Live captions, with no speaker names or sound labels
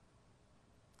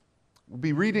We'll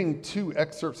be reading two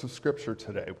excerpts of Scripture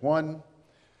today. One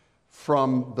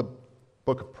from the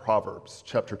book of Proverbs,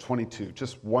 chapter 22,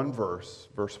 just one verse,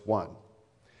 verse 1.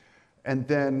 And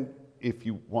then, if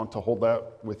you want to hold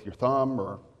that with your thumb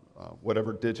or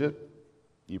whatever digit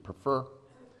you prefer,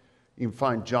 you can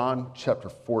find John chapter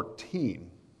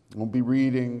 14. We'll be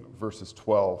reading verses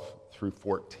 12 through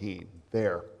 14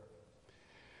 there.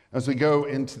 As we go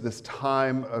into this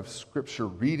time of Scripture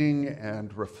reading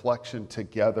and reflection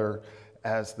together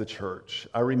as the church,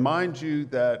 I remind you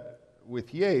that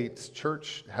with Yates,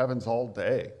 church happens all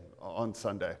day on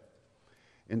Sunday.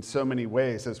 In so many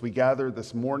ways, as we gather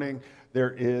this morning,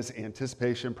 there is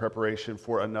anticipation, preparation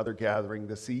for another gathering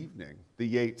this evening, the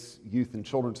Yates Youth and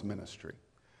Children's Ministry.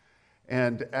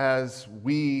 And as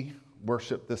we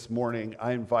worship this morning,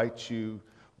 I invite you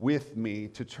with me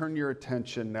to turn your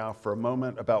attention now for a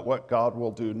moment about what God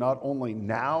will do, not only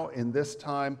now in this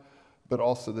time, but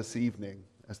also this evening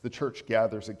as the church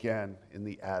gathers again in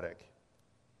the attic.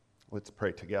 Let's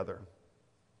pray together.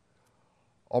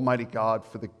 Almighty God,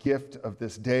 for the gift of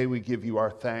this day, we give you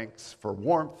our thanks for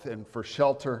warmth and for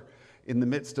shelter in the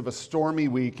midst of a stormy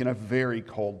week and a very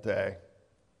cold day.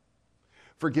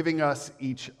 For giving us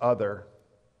each other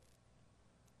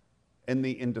and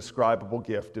the indescribable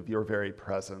gift of your very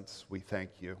presence, we thank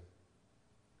you.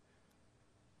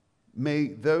 May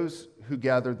those who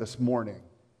gather this morning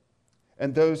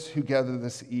and those who gather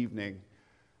this evening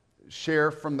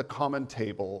share from the common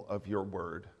table of your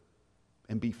word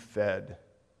and be fed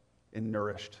and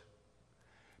nourished.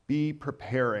 Be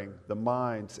preparing the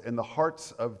minds and the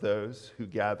hearts of those who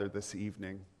gather this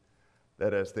evening,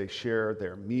 that as they share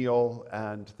their meal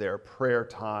and their prayer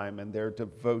time and their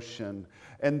devotion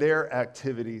and their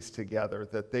activities together,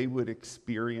 that they would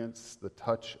experience the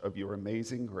touch of your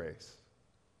amazing grace,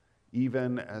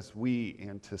 even as we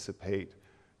anticipate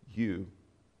you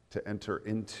to enter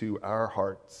into our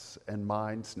hearts and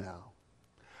minds now.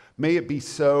 May it be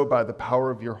so by the power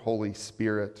of your Holy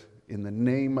Spirit. In the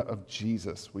name of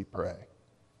Jesus, we pray.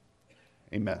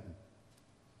 Amen.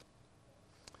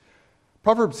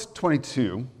 Proverbs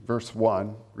 22, verse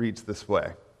 1 reads this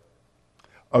way: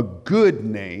 "A good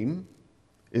name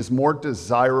is more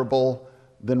desirable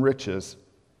than riches.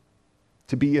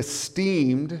 To be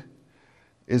esteemed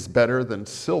is better than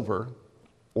silver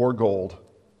or gold."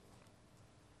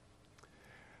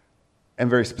 And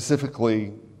very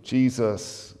specifically,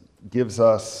 Jesus gives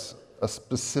us a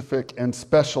specific and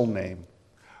special name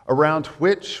around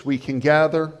which we can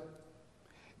gather,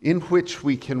 in which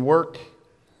we can work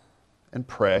and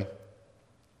pray.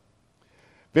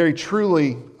 Very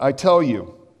truly, I tell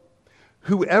you,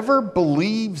 whoever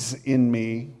believes in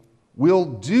me will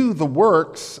do the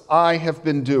works I have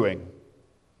been doing,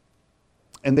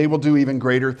 and they will do even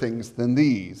greater things than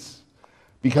these,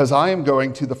 because I am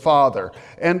going to the Father.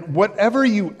 And whatever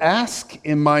you ask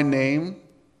in my name,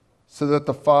 so that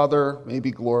the Father may be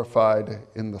glorified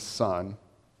in the Son,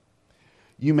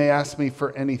 you may ask me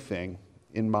for anything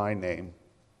in my name,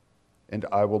 and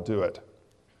I will do it.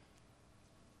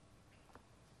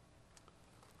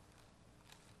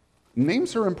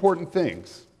 Names are important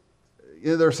things.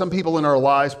 There are some people in our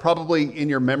lives, probably in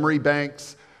your memory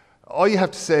banks, all you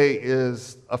have to say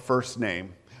is a first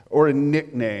name or a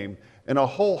nickname, and a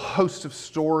whole host of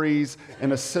stories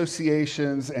and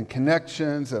associations and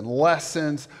connections and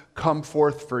lessons come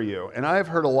forth for you. And I've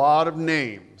heard a lot of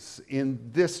names in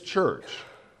this church.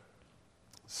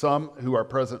 Some who are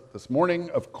present this morning,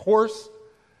 of course,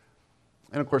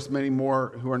 and of course many more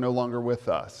who are no longer with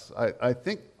us. I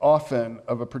think often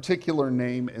of a particular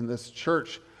name in this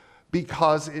church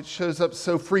because it shows up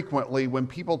so frequently when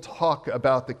people talk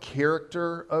about the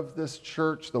character of this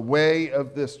church, the way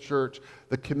of this church,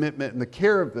 the commitment and the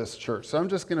care of this church. So I'm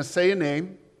just going to say a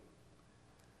name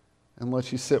and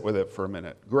let you sit with it for a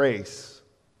minute. Grace.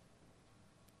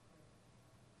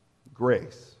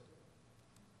 Grace.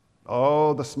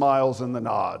 Oh, the smiles and the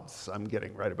nods I'm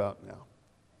getting right about now.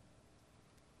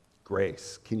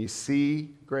 Grace. Can you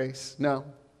see Grace? No.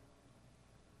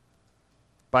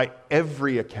 By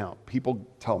every account, people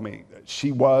tell me that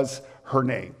she was her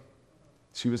name.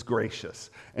 She was gracious,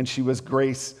 and she was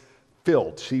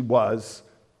grace-filled. She was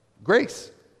grace.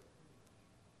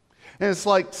 And it's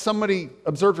like somebody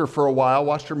observed her for a while,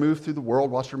 watched her move through the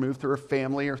world, watched her move through her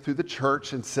family or through the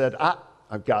church, and said,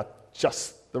 I've got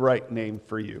just the right name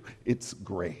for you. It's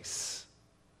Grace.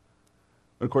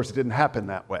 But of course, it didn't happen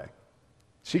that way.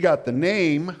 She got the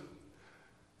name,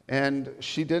 and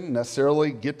she didn't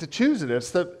necessarily get to choose it.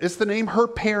 It's the name her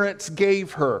parents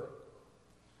gave her.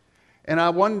 And I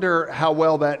wonder how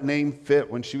well that name fit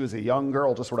when she was a young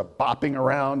girl, just sort of bopping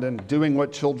around and doing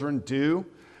what children do.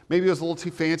 Maybe it was a little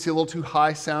too fancy, a little too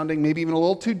high sounding, maybe even a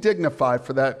little too dignified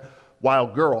for that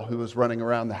wild girl who was running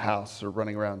around the house or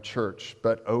running around church.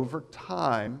 But over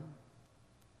time,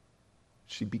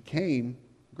 she became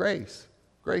Grace,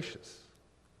 gracious,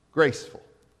 graceful,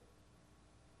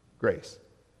 Grace.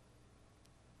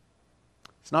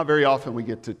 It's not very often we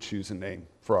get to choose a name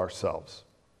for ourselves.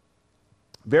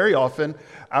 Very often,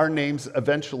 our names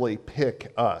eventually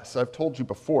pick us. I've told you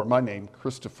before, my name,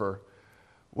 Christopher,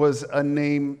 was a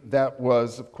name that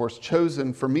was, of course,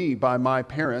 chosen for me by my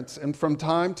parents. And from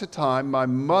time to time, my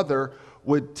mother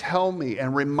would tell me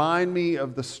and remind me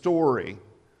of the story,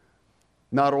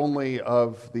 not only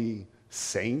of the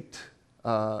saint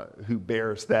who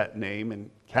bears that name in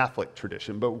Catholic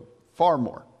tradition, but far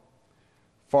more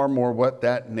what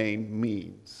that name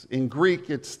means. In Greek,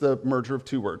 it's the merger of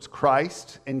two words,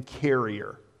 Christ and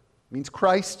carrier. It means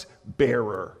Christ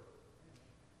bearer.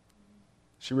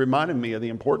 She reminded me of the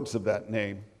importance of that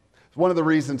name. It's one of the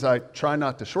reasons I try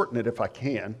not to shorten it if I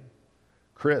can.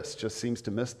 Chris just seems to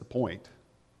miss the point.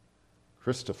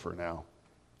 Christopher now.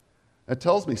 It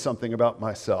tells me something about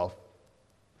myself.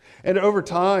 And over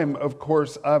time, of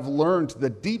course, I've learned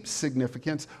the deep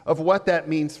significance of what that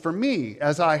means for me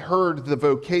as I heard the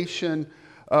vocation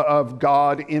of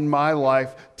God in my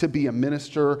life to be a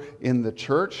minister in the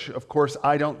church. Of course,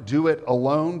 I don't do it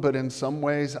alone, but in some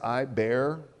ways I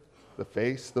bear the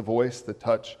face, the voice, the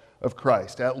touch of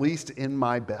Christ, at least in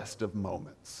my best of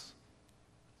moments.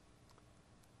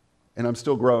 And I'm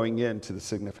still growing into the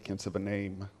significance of a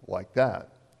name like that.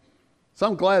 So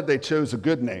I'm glad they chose a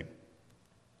good name.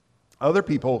 Other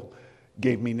people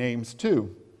gave me names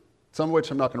too, some of which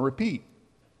I'm not going to repeat.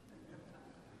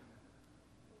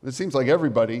 It seems like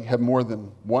everybody had more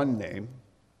than one name.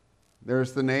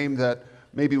 There's the name that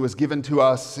maybe was given to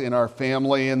us in our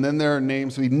family, and then there are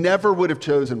names we never would have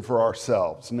chosen for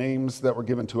ourselves, names that were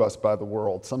given to us by the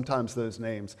world. Sometimes those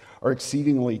names are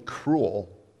exceedingly cruel.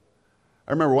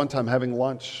 I remember one time having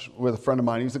lunch with a friend of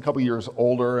mine. He was a couple years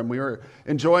older, and we were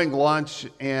enjoying lunch,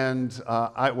 and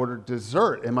I ordered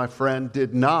dessert, and my friend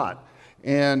did not.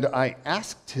 And I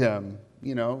asked him,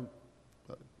 why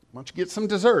don't you get some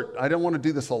dessert? I don't want to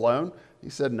do this alone. He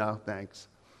said, no, thanks.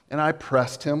 And I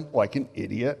pressed him like an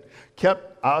idiot.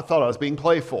 I thought I was being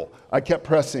playful. I kept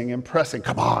pressing and pressing.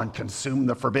 Come on, consume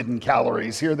the forbidden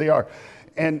calories. Here they are.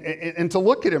 And to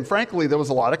look at him, frankly, there was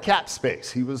a lot of cat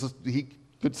space. He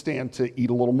could stand to eat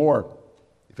a little more.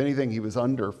 If anything, he was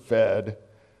underfed.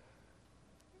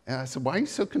 And I said, why are you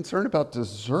so concerned about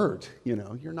dessert? You're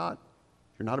not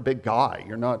a big guy.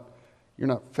 You're not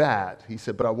fat. He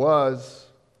said, but I was.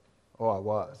 Oh, I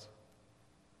was.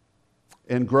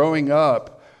 And growing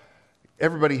up,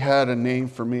 everybody had a name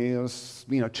for me. It was,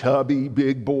 chubby,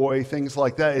 big boy, things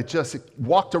like that. It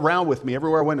walked around with me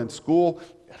everywhere I went in school,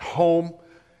 at home.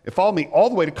 It followed me all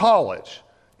the way to college.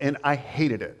 And I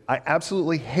hated it. I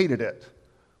absolutely hated it.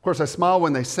 Of course, I smiled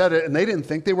when they said it, and they didn't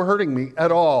think they were hurting me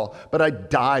at all. But I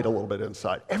died a little bit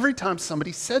inside every time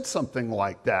somebody said something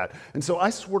like that. And so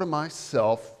I swore to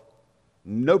myself,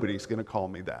 nobody's going to call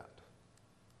me that.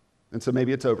 And so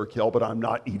maybe it's overkill, but I'm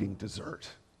not eating dessert.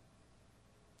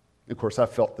 Of course, I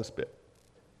felt this bit.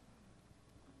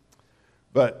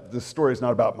 But the story is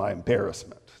not about my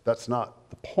embarrassment. That's not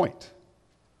the point.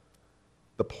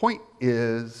 The point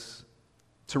is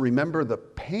to remember the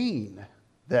pain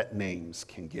that names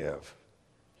can give.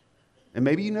 And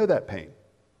maybe you know that pain.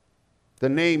 The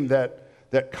name that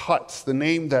cuts, the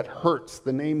name that hurts,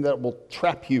 the name that will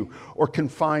trap you or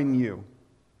confine you,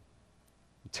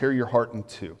 tear your heart in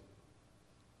two.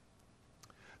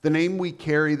 The name we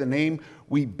carry, the name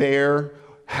we bear,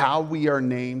 how we are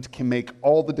named can make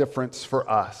all the difference for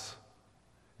us.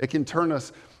 It can turn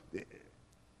us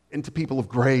into people of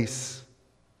grace,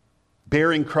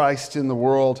 bearing Christ in the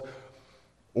world,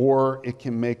 or it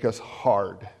can make us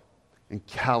hard and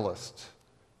calloused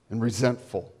and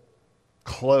resentful,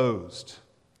 closed,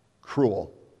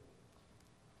 cruel.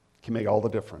 It can make all the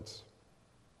difference.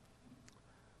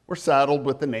 We're saddled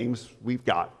with the names we've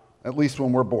got, at least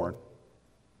when we're born.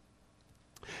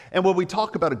 And when we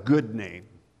talk about a good name,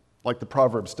 like the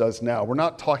Proverbs does now, we're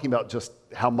not talking about just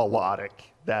how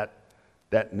melodic that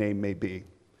name may be,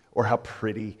 or how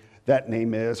pretty that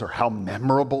name is, or how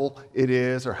memorable it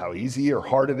is, or how easy or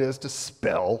hard it is to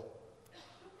spell.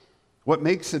 What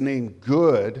makes a name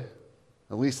good,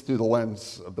 at least through the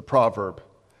lens of the proverb,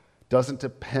 doesn't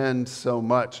depend so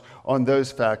much on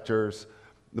those factors,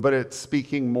 but it's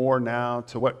speaking more now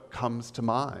to what comes to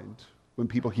mind when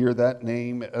people hear that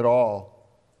name at all.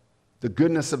 The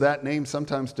goodness of that name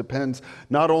sometimes depends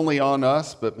not only on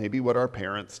us, but maybe what our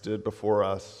parents did before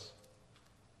us,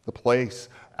 the place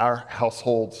our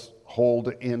households hold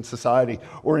in society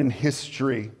or in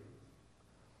history.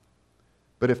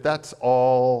 But if that's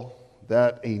all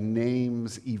that a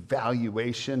name's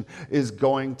evaluation is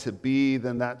going to be,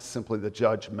 then that's simply the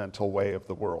judgmental way of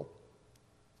the world.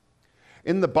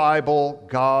 In the Bible,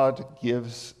 God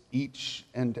gives each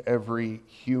and every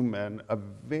human a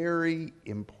very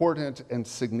important and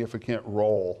significant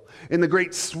role in the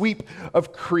great sweep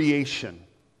of creation.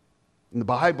 In the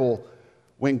Bible,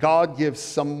 when God gives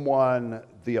someone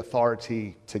the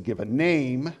authority to give a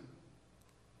name,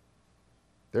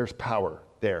 there's power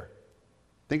there.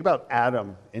 Think about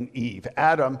Adam and Eve.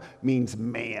 Adam means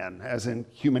man, as in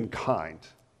humankind.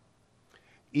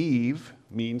 Eve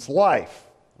means life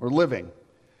or living.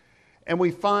 And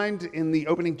we find in the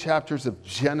opening chapters of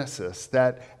Genesis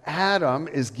that Adam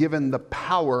is given the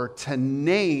power to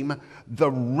name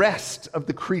the rest of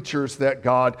the creatures that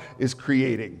God is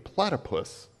creating.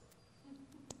 Platypus,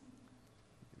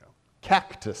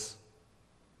 cactus,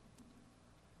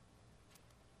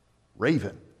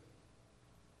 raven,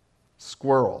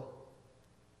 squirrel,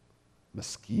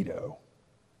 mosquito.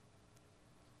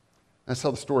 That's how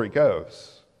the story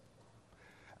goes.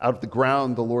 Out of the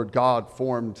ground, the Lord God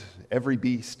formed every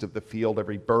beast of the field,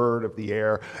 every bird of the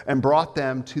air, and brought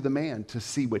them to the man to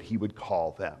see what he would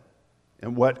call them.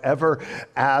 And whatever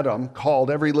Adam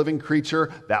called every living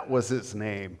creature, that was his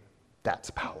name. That's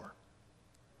power.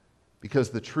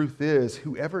 Because the truth is,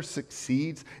 whoever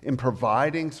succeeds in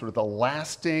providing sort of the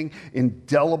lasting,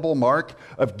 indelible mark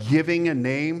of giving a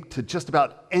name to just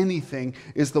about anything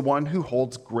is the one who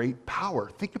holds great power.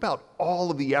 Think about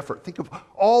all of the effort. Think of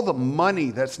all the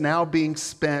money that's now being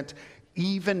spent,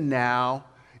 even now,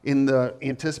 in the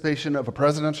anticipation of a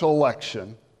presidential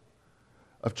election,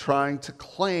 of trying to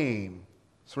claim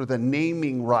sort of the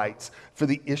naming rights for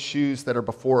the issues that are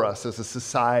before us as a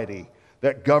society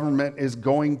that government is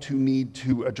going to need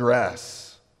to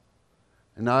address.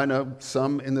 And now I know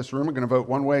some in this room are going to vote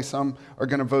one way, some are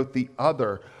going to vote the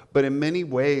other. But in many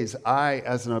ways, I,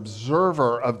 as an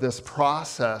observer of this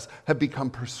process, have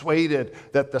become persuaded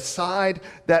that the side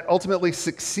that ultimately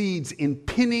succeeds in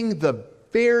pinning the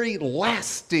very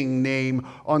lasting name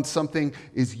on something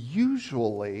is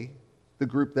usually the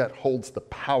group that holds the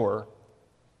power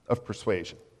of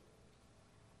persuasion.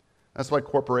 That's why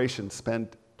corporations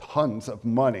spend tons of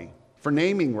money for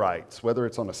naming rights, whether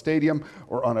it's on a stadium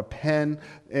or on a pen,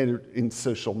 in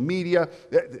social media.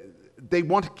 They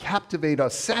want to captivate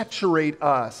us, saturate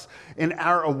us in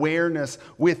our awareness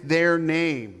with their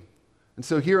name. And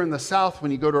so here in the South,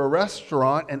 when you go to a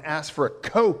restaurant and ask for a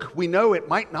Coke, we know it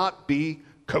might not be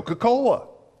Coca-Cola.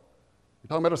 You're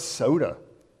talking about a soda.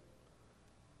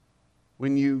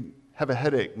 When you have a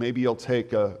headache, maybe you'll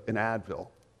take an Advil.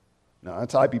 No,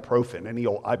 that's ibuprofen. Any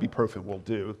old ibuprofen will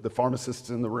do. The pharmacists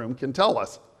in the room can tell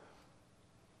us.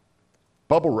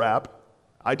 Bubble wrap,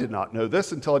 I did not know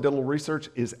this until I did a little research,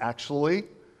 is actually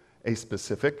a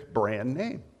specific brand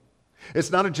name. It's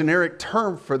not a generic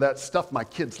term for that stuff my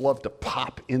kids love to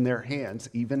pop in their hands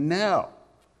even now.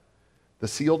 The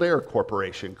Sealed Air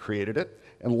Corporation created it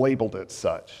and labeled it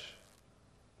such.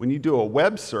 When you do a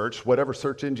web search, whatever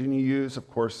search engine you use, of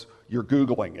course, you're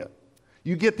Googling it.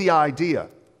 You get the idea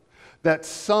that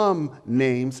some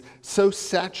names so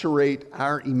saturate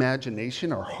our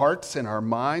imagination, our hearts, and our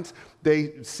minds,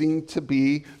 they seem to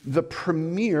be the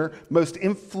premier, most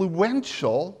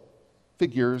influential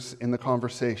figures in the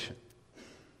conversation.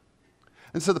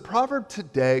 And so the proverb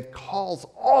today calls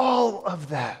all of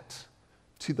that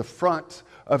to the front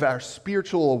of our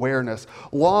spiritual awareness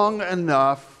long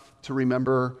enough to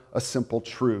remember a simple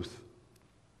truth.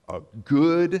 A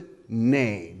good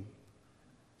name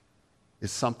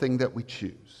is something that we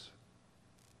choose.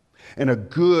 And a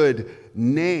good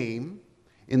name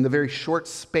in the very short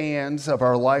spans of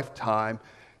our lifetime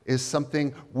is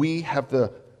something we have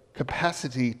the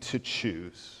capacity to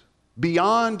choose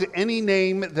beyond any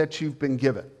name that you've been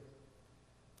given.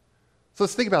 So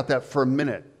let's think about that for a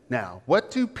minute now.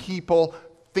 What do people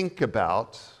think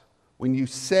about when you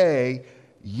say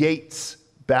Yates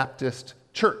Baptist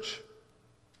Church?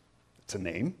 It's a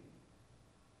name.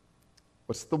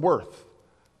 What's the worth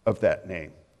of that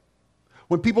name?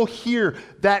 When people hear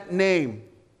that name,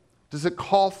 does it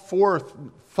call forth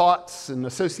thoughts and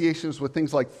associations with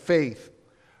things like faith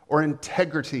or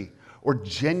integrity or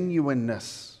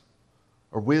genuineness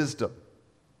or wisdom,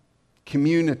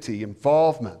 community,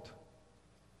 involvement,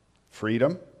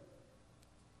 freedom,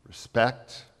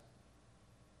 respect,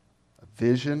 a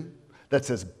vision that's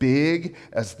as big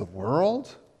as the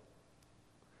world?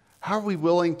 How are we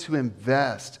willing to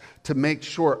invest to make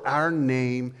sure our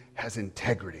name has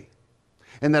integrity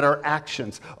and that our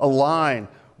actions align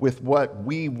with what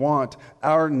we want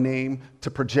our name to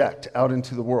project out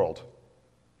into the world?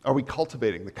 Are we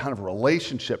cultivating the kind of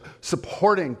relationship,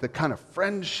 supporting the kind of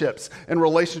friendships and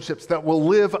relationships that will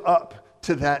live up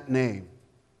to that name?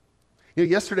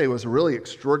 Yesterday was a really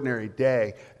extraordinary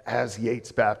day as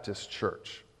Yates Baptist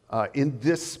Church. In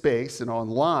this space and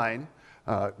online,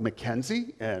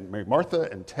 Mackenzie and Mary Martha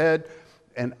and Ted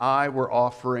and I were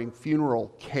offering funeral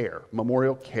care,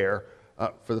 memorial care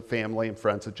for the family and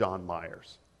friends of John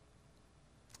Myers.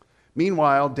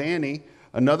 Meanwhile, Danny,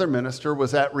 another minister,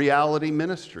 was at Reality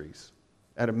Ministries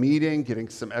at a meeting, getting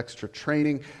some extra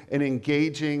training and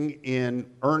engaging in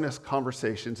earnest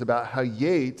conversations about how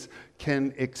Yates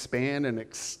can expand and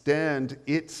extend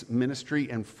its ministry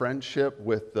and friendship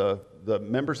with the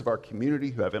members of our community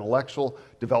who have intellectual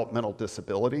developmental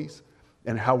disabilities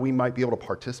and how we might be able to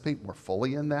participate more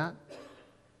fully in that.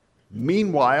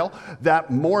 Meanwhile,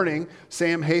 that morning,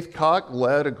 Sam Haithcock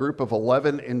led a group of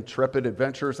 11 intrepid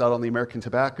adventurers out on the American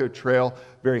Tobacco Trail,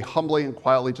 very humbly and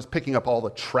quietly just picking up all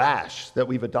the trash that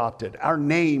we've adopted. Our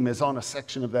name is on a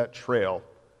section of that trail.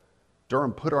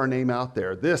 Durham put our name out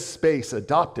there. This space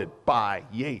adopted by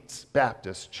Yates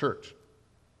Baptist Church.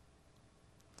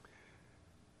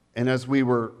 And as we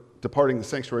were departing the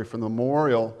sanctuary from the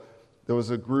memorial, there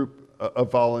was a group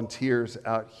of volunteers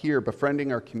out here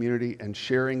befriending our community and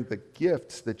sharing the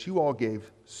gifts that you all gave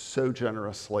so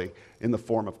generously in the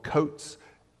form of coats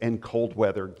and cold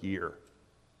weather gear.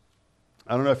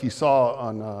 I don't know if you saw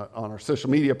on our social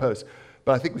media posts,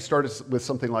 but I think we started with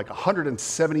something like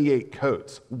 178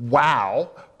 coats.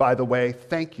 Wow, by the way,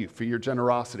 thank you for your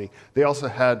generosity. They also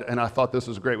had, and I thought this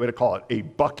was a great way to call it, a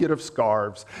bucket of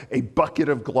scarves, a bucket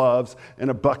of gloves,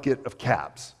 and a bucket of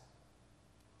caps.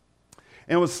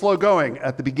 And it was slow going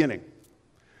at the beginning.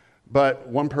 But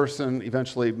one person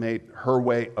eventually made her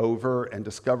way over and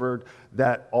discovered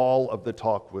that all of the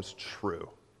talk was true.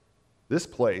 This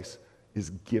place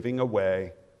is giving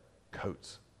away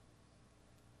coats.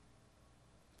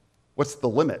 What's the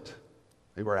limit?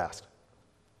 They were asked.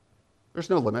 There's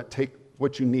no limit. Take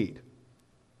what you need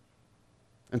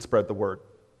and spread the word.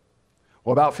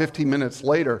 Well, about 15 minutes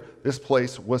later, this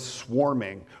place was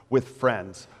swarming with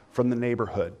friends from the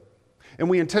neighborhood. And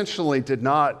we intentionally did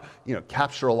not,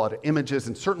 capture a lot of images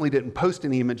and certainly didn't post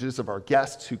any images of our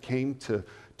guests who came to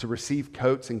receive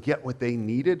coats and get what they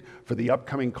needed for the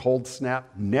upcoming cold snap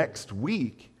next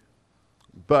week.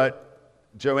 But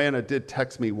Joanna did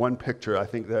text me one picture, I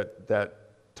think that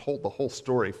told the whole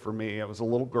story for me. It was a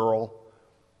little girl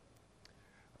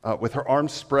with her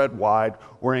arms spread wide,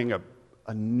 wearing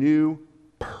a new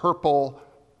purple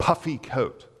puffy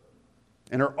coat.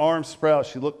 And her arms spread out.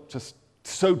 She looked just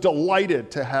so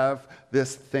delighted to have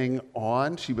this thing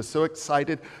on. She was so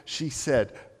excited. She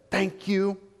said, "Thank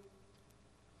you."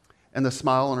 And the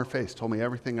smile on her face told me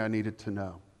everything I needed to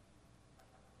know.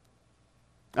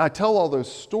 I tell all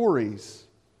those stories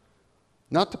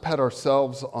not to pat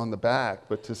ourselves on the back,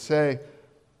 but to say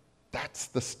that's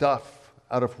the stuff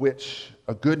out of which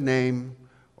a good name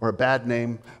or a bad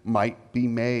name might be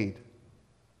made.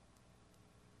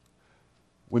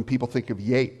 When people think of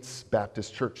Yates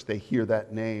Baptist Church, they hear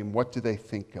that name. What do they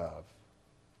think of?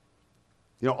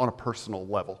 On a personal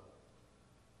level.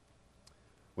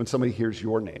 When somebody hears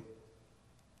your name,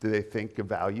 do they think of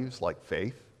values like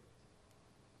faith,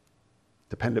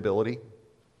 dependability,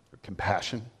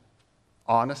 compassion,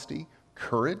 honesty,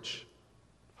 courage,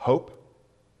 hope,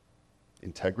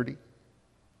 integrity?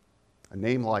 A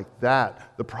name like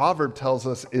that, the proverb tells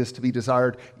us, is to be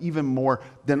desired even more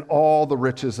than all the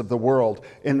riches of the world.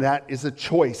 And that is a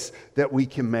choice that we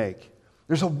can make.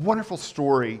 There's a wonderful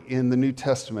story in the New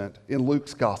Testament, in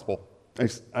Luke's gospel,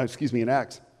 in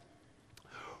Acts,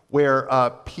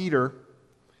 where Peter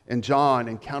and John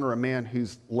encounter a man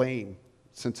who's lame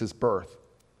since his birth.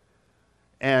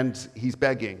 And he's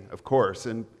begging, of course.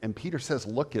 And Peter says,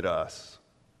 "Look at us."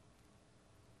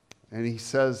 And he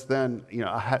says then,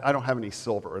 I don't have any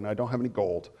silver and I don't have any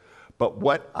gold, but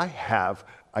what I have,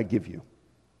 I give you.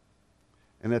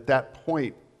 And at that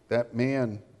point, that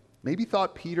man maybe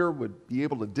thought Peter would be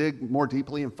able to dig more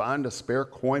deeply and find a spare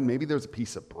coin. Maybe there was a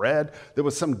piece of bread. There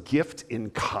was some gift in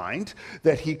kind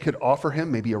that he could offer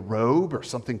him, maybe a robe or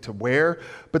something to wear.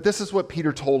 But this is what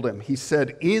Peter told him. He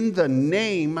said, "In the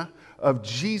name of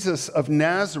Jesus of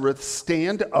Nazareth,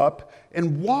 stand up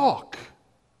and walk."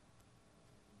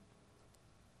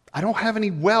 I don't have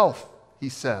any wealth, he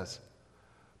says,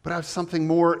 but I have something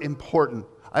more important.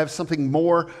 I have something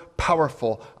more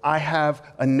powerful. I have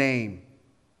a name.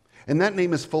 And that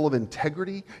name is full of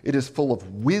integrity. It is full of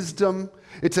wisdom.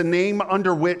 It's a name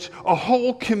under which a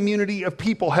whole community of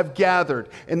people have gathered,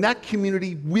 and that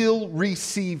community will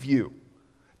receive you.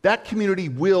 That community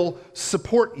will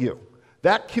support you.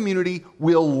 That community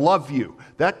will love you.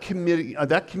 That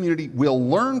community will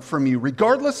learn from you,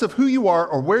 regardless of who you are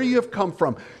or where you have come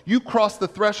from. You cross the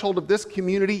threshold of this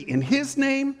community in His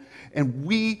name, and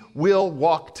we will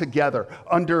walk together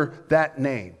under that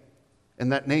name.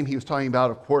 And that name he was talking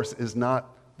about, of course, is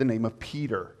not the name of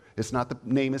Peter. It's not the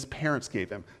name his parents gave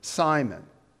him, Simon.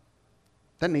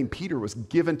 That name Peter was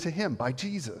given to him by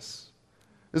Jesus.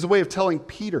 It's a way of telling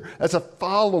Peter, as a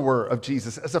follower of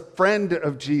Jesus, as a friend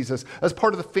of Jesus, as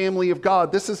part of the family of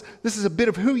God, this is a bit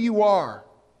of who you are.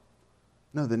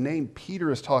 No, the name Peter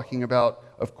is talking about,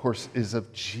 of course, is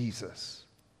of Jesus.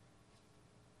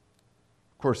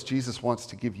 Of course, Jesus wants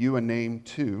to give you a name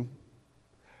too,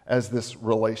 as this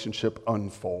relationship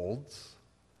unfolds.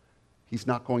 He's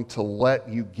not going to let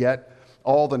you get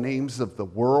all the names of the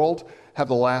world have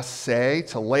the last say,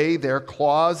 to lay their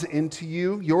claws into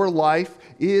you. Your life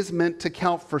is meant to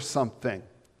count for something.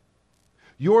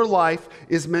 Your life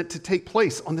is meant to take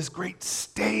place on this great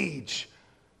stage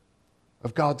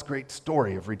of God's great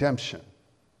story of redemption.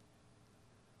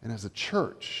 And as a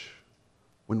church,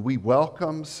 when we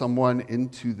welcome someone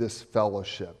into this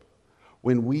fellowship,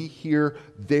 when we hear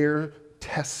their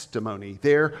testimony,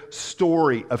 their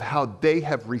story of how they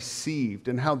have received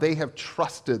and how they have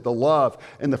trusted the love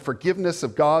and the forgiveness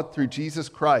of God through Jesus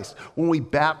Christ, when we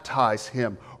baptize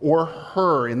him or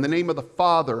her in the name of the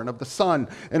Father and of the Son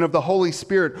and of the Holy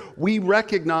Spirit, we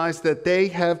recognize that they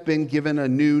have been given a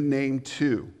new name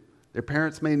too. Their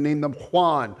parents may name them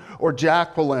Juan or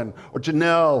Jacqueline or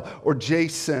Janelle or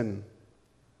Jason.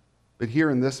 But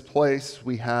here in this place,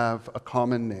 we have a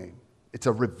common name. It's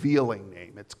a revealing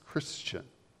name. It's Christian.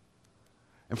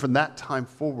 And from that time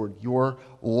forward, your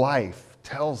life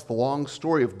tells the long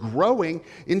story of growing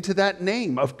into that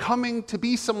name, of coming to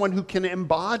be someone who can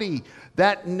embody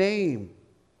that name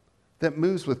that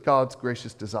moves with God's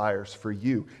gracious desires for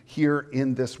you here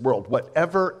in this world.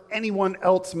 Whatever anyone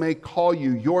else may call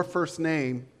you, your first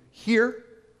name here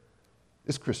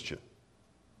is Christian.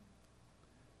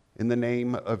 In the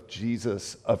name of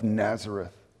Jesus of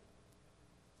Nazareth,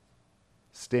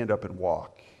 stand up and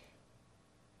walk.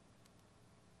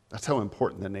 That's how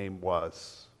important the name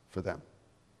was for them.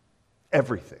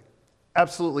 Everything,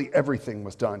 absolutely everything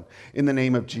was done in the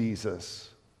name of Jesus.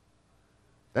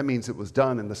 That means it was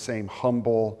done in the same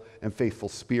humble and faithful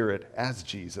spirit as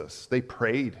Jesus. They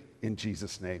prayed in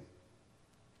Jesus' name.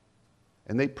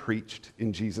 And they preached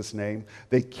in Jesus' name.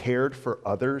 They cared for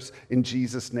others in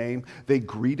Jesus' name. They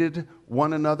greeted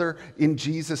one another in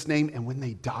Jesus' name. And when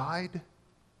they died,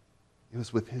 it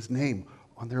was with his name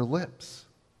on their lips.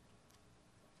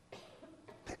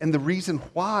 And the reason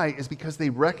why is because they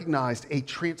recognized a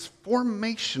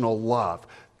transformational love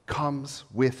comes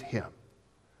with him.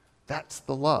 That's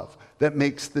the love that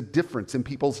makes the difference in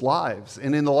people's lives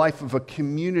and in the life of a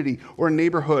community or a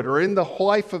neighborhood or in the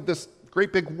life of this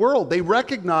great big world. They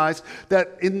recognized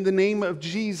that in the name of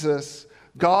Jesus,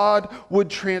 God would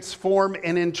transform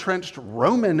an entrenched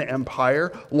Roman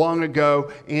Empire long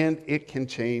ago, and it can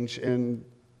change and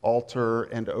alter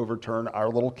and overturn our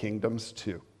little kingdoms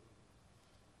too.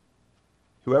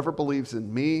 Whoever believes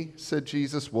in me, said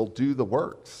Jesus, will do the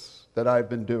works that I've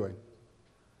been doing.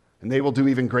 And they will do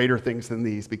even greater things than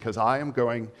these, because I am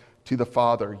going to the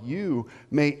Father. You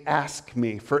may ask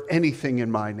me for anything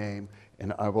in my name,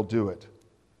 and I will do it.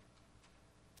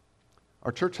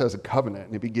 Our church has a covenant,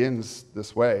 and it begins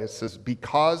this way. It says,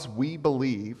 because we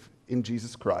believe in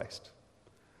Jesus Christ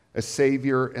as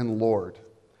Savior and Lord,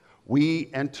 we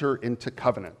enter into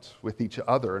covenant with each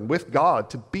other and with God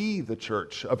to be the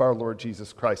church of our Lord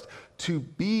Jesus Christ. To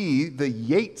be the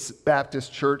Yates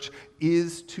Baptist Church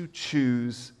is to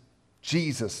choose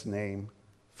Jesus' name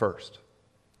first.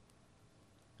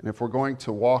 And if we're going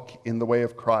to walk in the way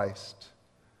of Christ,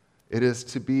 it is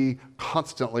to be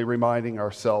constantly reminding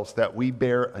ourselves that we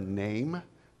bear a name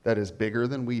that is bigger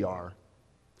than we are,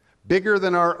 bigger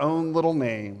than our own little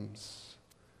names.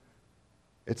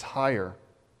 It's higher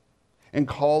and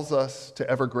calls us to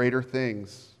ever greater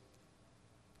things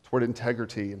toward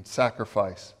integrity and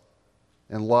sacrifice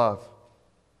and love.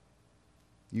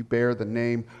 You bear the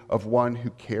name of one who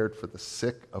cared for the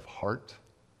sick of heart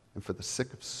and for the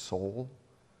sick of soul,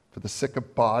 for the sick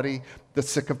of body, the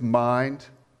sick of mind.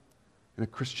 And a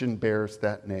Christian bears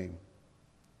that name.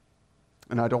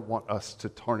 And I don't want us to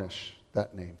tarnish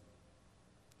that name.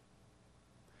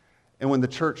 And when the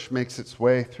church makes its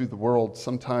way through the world,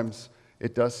 sometimes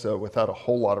it does so without a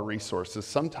whole lot of resources.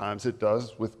 Sometimes it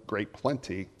does with great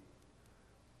plenty.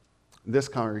 This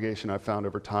congregation, I've found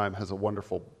over time, has a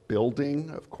wonderful building,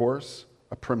 of course,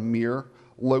 a premier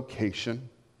location.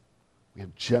 We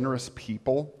have generous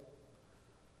people.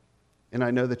 And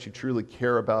I know that you truly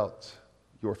care about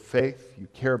your faith, you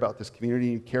care about this community,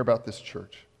 you care about this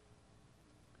church.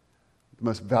 The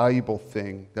most valuable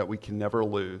thing that we can never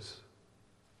lose,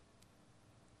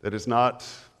 that is not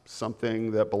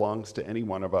something that belongs to any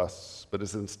one of us, but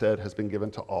is instead has been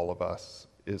given to all of us,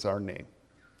 is our name.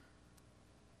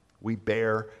 We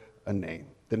bear a name,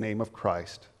 the name of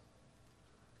Christ,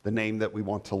 the name that we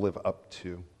want to live up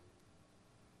to.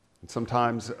 And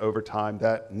sometimes over time,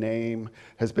 that name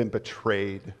has been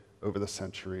betrayed over the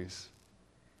centuries.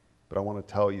 But I want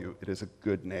to tell you, it is a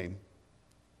good name.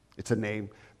 It's a name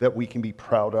that we can be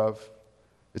proud of.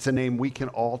 It's a name we can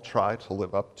all try to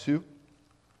live up to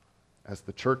as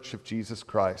the Church of Jesus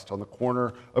Christ on the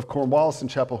corner of Cornwallis and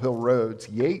Chapel Hill Roads,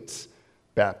 Yates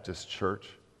Baptist Church.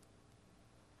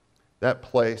 That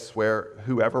place where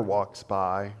whoever walks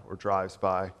by or drives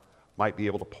by might be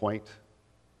able to point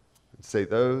and say,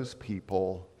 those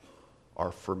people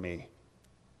are for me.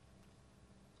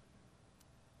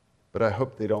 But I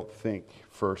hope they don't think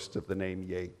first of the name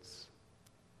Yates.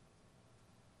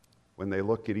 When they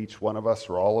look at each one of us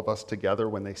or all of us together,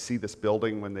 when they see this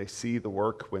building, when they see the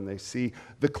work, when they see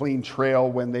the clean trail,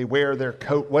 when they wear their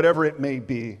coat, whatever it may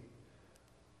be,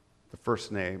 the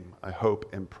first name I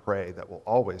hope and pray that will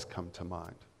always come to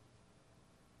mind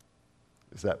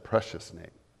is that precious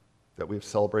name that we've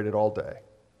celebrated all day,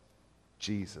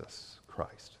 Jesus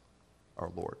Christ, our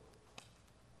Lord.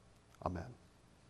 Amen.